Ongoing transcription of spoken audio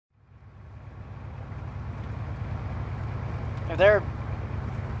If they're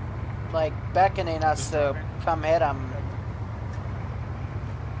like beckoning us to come hit them,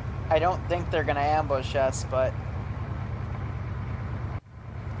 I don't think they're gonna ambush us, but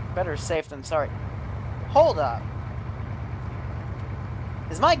better safe than sorry. Hold up.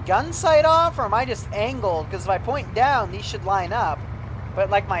 Is my gun sight off, or am I just angled? Because if I point down, these should line up. But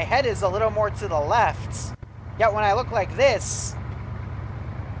like my head is a little more to the left. Yet when I look like this...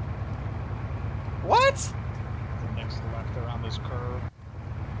 What? Next left around this curve.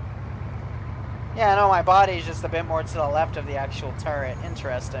 Yeah, no, my body's just a bit more to the left of the actual turret.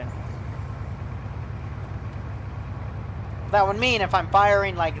 Interesting. That would mean if I'm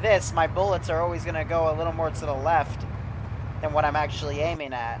firing like this, my bullets are always going to go a little more to the left than what I'm actually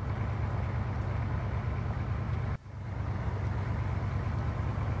aiming at.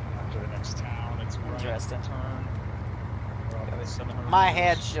 After the next town, it's right. Interesting. Turn. My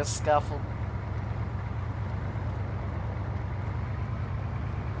head's just scuffled.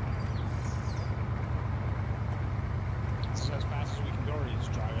 This is as fast as we can go, or are you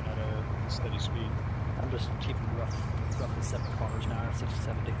just driving at a steady speed? I'm just keeping roughly 7 kilometers an hour, 60,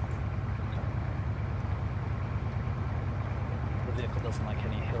 70. The vehicle doesn't like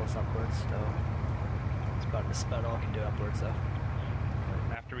any hills upwards, so it's about all I can do upwards, though.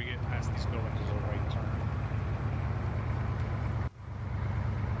 After we get past these buildings, there's a right turn.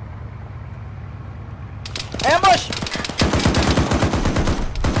 Ambush!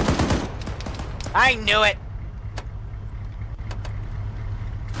 I knew it!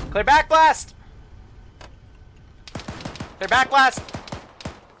 Clear back blast! Clear back blast!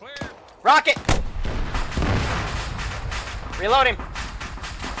 Clear! Rocket! Reloading!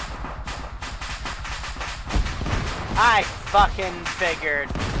 I fucking figured.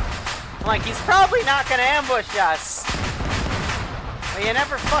 I'm like, he's probably not gonna ambush us. But you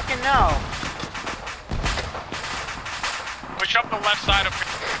never fucking know. Push up the left side of...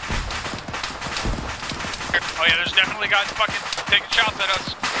 Oh yeah, there's definitely guys fucking taking shots at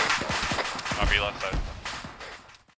us. I'll be left side.